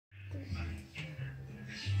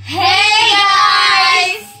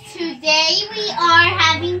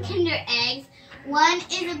One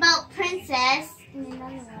is about princess.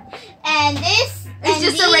 And this It's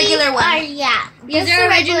just a regular one. Yeah. These just are the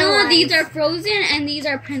regular original, ones. these are frozen, and these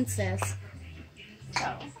are princess.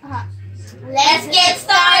 Let's get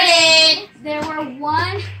started. There were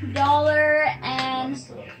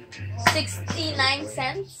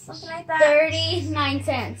 $1.69, Something like that. 39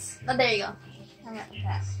 cents. Oh, there you go.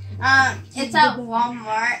 It's at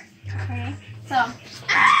Walmart. Okay. So,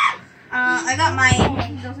 I got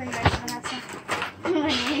mine. Those are yours.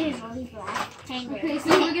 Okay, so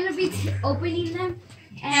we're gonna be opening them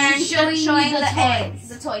And showing showing you the toys. toys.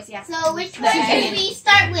 The toys, yeah. So which one should we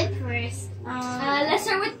start with first? Let's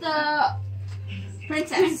start with the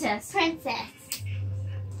princess. Princess.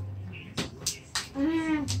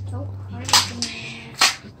 So hard.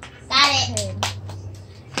 Got it.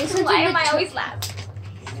 This is Why am I always last?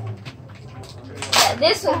 Yeah,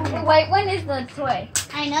 this one, the white one is the toy.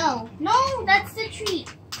 I know. No, that's the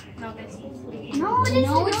treat. No, this is. No, it isn't.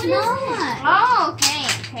 No, it's not. Oh, okay.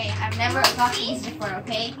 Okay, I've never got these before,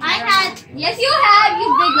 okay? I had. Yes, you have, you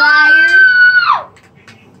big liar.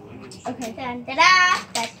 Okay. Dun, da, da,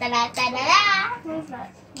 da, da, da, da, da. Who's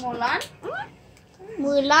that? Mulan?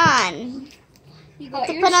 Mulan. You got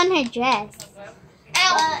To yours? put on her dress. I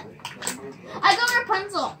got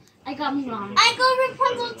Rapunzel. I got Mulan. I got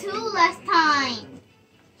Rapunzel too last time.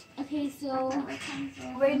 Okay, so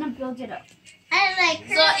we're gonna build it up. I like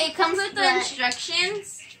her. So it comes with the but-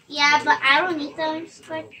 instructions. Yeah, but I don't need the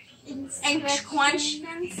instructions.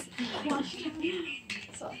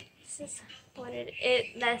 So this is what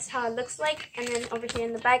that's how it looks like, and then over here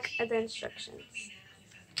in the back are the instructions.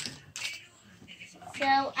 So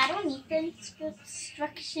I don't need the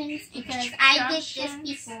instructions because I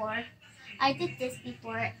did this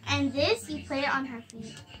before. And this, you put it on her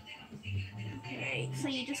feet. Okay, so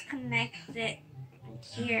you just connect it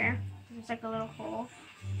here. There's like a little hole,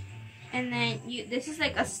 and then this is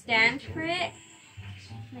like a stand for it.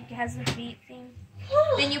 Like it has the feet thing.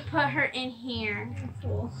 Then you put her in here.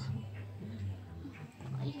 Cool.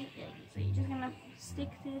 So you're just gonna stick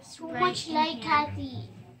this Too right much in like here. Kathy.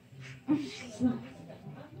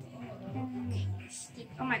 And stick.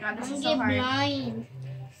 Oh my god, this I'm is so get hard. blind.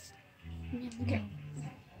 Okay.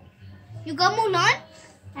 You got Mulan?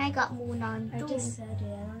 I got Mulan too. said it. I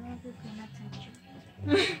don't know if you're paying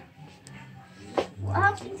attention. What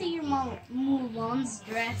happened to your Mulan's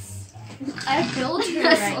dress? I built her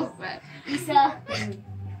right. Isa,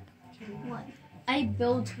 What? I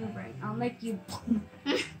built her right. I'll make you.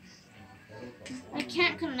 I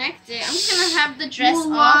can't connect it. I'm just gonna have the dress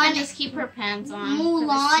Mulan off and just keep her pants on. 'cause it's too Mulan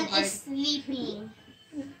hard. is sleeping.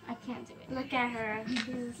 I can't do it. Look at her.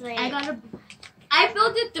 She's like, I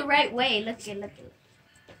built it the right way. Look at.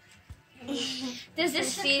 Does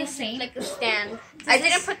this See, look the same? like a stand. I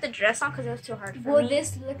didn't put the dress on because it was too hard for Will me.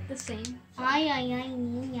 this look the same? ay, you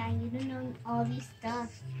don't know all these stuff.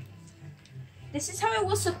 This is how it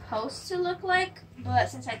was supposed to look like, but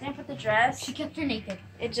since I didn't put the dress, She kept her naked.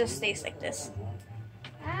 it just stays like this.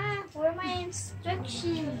 Where are my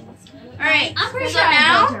instructions? All right. I'm pretty so sure I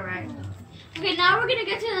now, built her right. Okay, now we're gonna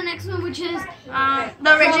get to the next one, which is the original. No,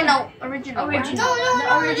 Original. no, The no, this original. one,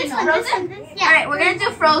 this one, this, yeah. All right, we're gonna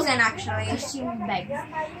do Frozen actually. Costume bags.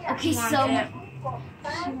 Okay, Want so it.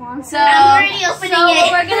 so I'm already opening so it.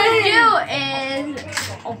 what we're gonna do is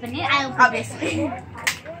open it. I opened Obviously. it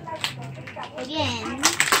again.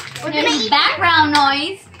 We're gonna eat background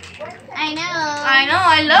noise. I know. I know.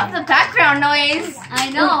 I love the background noise. I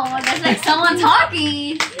know. That's like someone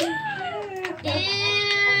talking. Ew,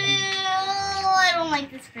 I don't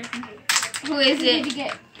like this person. Who is Did you it?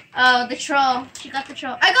 get? Oh, the troll. She got the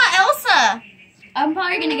troll. I got Elsa. I'm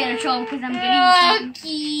probably gonna get a troll because I'm getting.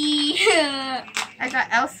 Lucky. I got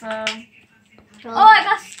Elsa. Oh, I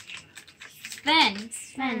got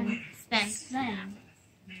Sven.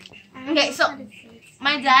 Okay, so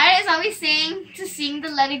my dad is always saying to sing the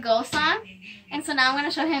Let It Go song. And so now I'm going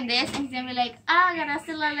to show him this. And he's going to be like, ganaste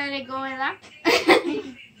la Let It Go, ¿verdad?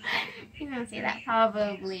 He's going to say that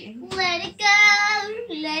probably. Let it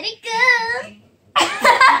go, let it go.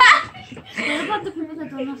 What about the people that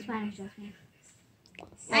don't know Spanish, Jasmine?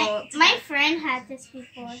 My friend had this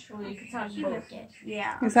before.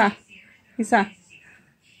 Yeah. Isa.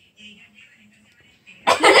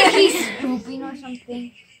 Like he's pooping or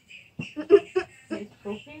something.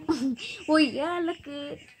 Well, yeah, look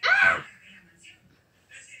at.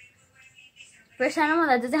 First animal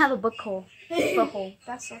that doesn't have a book hole.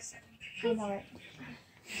 That's so sad. I know it.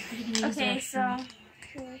 Okay, so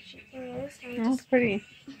here she is. Let me That's just pretty.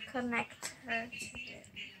 connect her to it.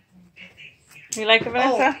 You like it,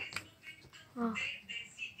 Vanessa?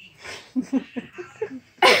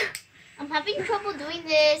 I'm having trouble doing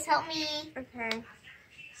this. Help me. Okay.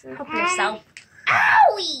 So Help yourself.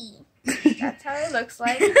 Owie! that's how it looks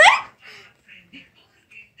like.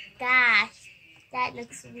 Gosh, that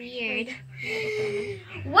looks weird.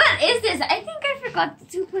 What is this? I think I forgot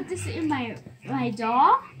to put this in my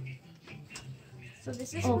doll. So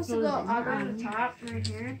this is supposed to go all on the top right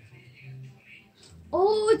here.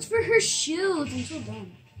 Oh, it's for her shoes. I'm so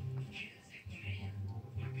dumb.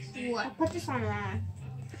 I put this on wrong.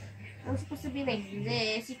 It was supposed to be like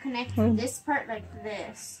this. You connect Oh. this part like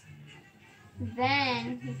this.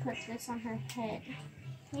 Then you put this on her head.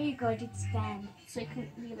 There you go. It stand. So it can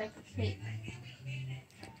be like a cape.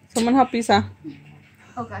 Someone help Isa.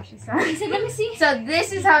 Oh gosh, I'm sorry. So let me see. So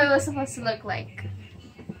this is how it was supposed to look like.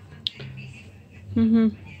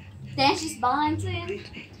 Mhm. Then she's balancing.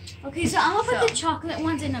 Okay, so I'm gonna put the chocolate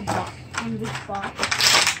ones in a box. In this box.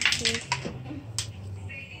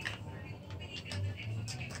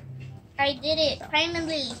 I did it,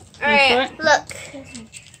 finally. Alright, Look.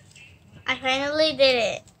 I finally did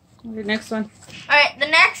it. The next one. alright, the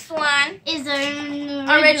next one Is the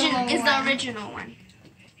original one.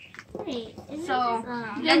 Wait, isn't So,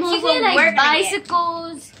 this, They're Let's see mostly what like we're gonna get.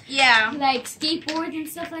 bicycles, Yeah. like skateboards and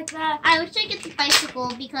stuff like that. I wish I get the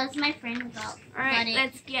bicycle because my friend got Alright, it.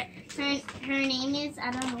 let's get Her name is,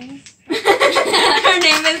 I don't know. her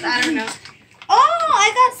name is I don't know. Oh,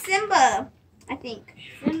 I got Simba. I think.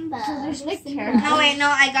 Simba. So there's like No wait, no,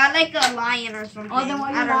 I got like a lion or something. Oh, then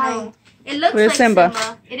why I you don't lying? know. It looks Where's like Simba?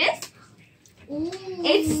 Simba. It is? Ooh.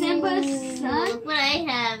 It's Simba's son? Look what I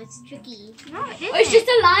have. It's tricky. No, it isn't. Oh, it's just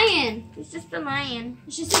a lion. It's just a lion.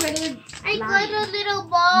 It's just a regular. I lion. got a little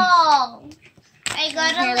ball. I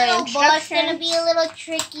got Here, a the little ball. It's instructions. gonna be a little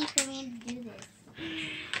tricky for me to do this.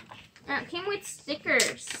 It came with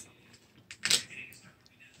stickers.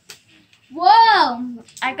 Whoa!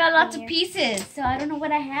 I got lots of pieces, so I don't know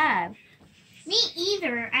what I have. Me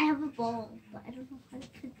either. I have a ball, but I don't know how to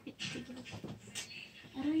put it together.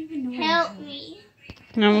 I don't even know. Help me.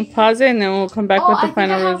 And I'm gonna pause it and then we'll come back with the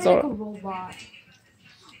final result. Like a robot.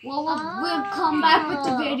 Well, we'll come back with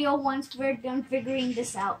the video once we're done figuring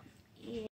this out.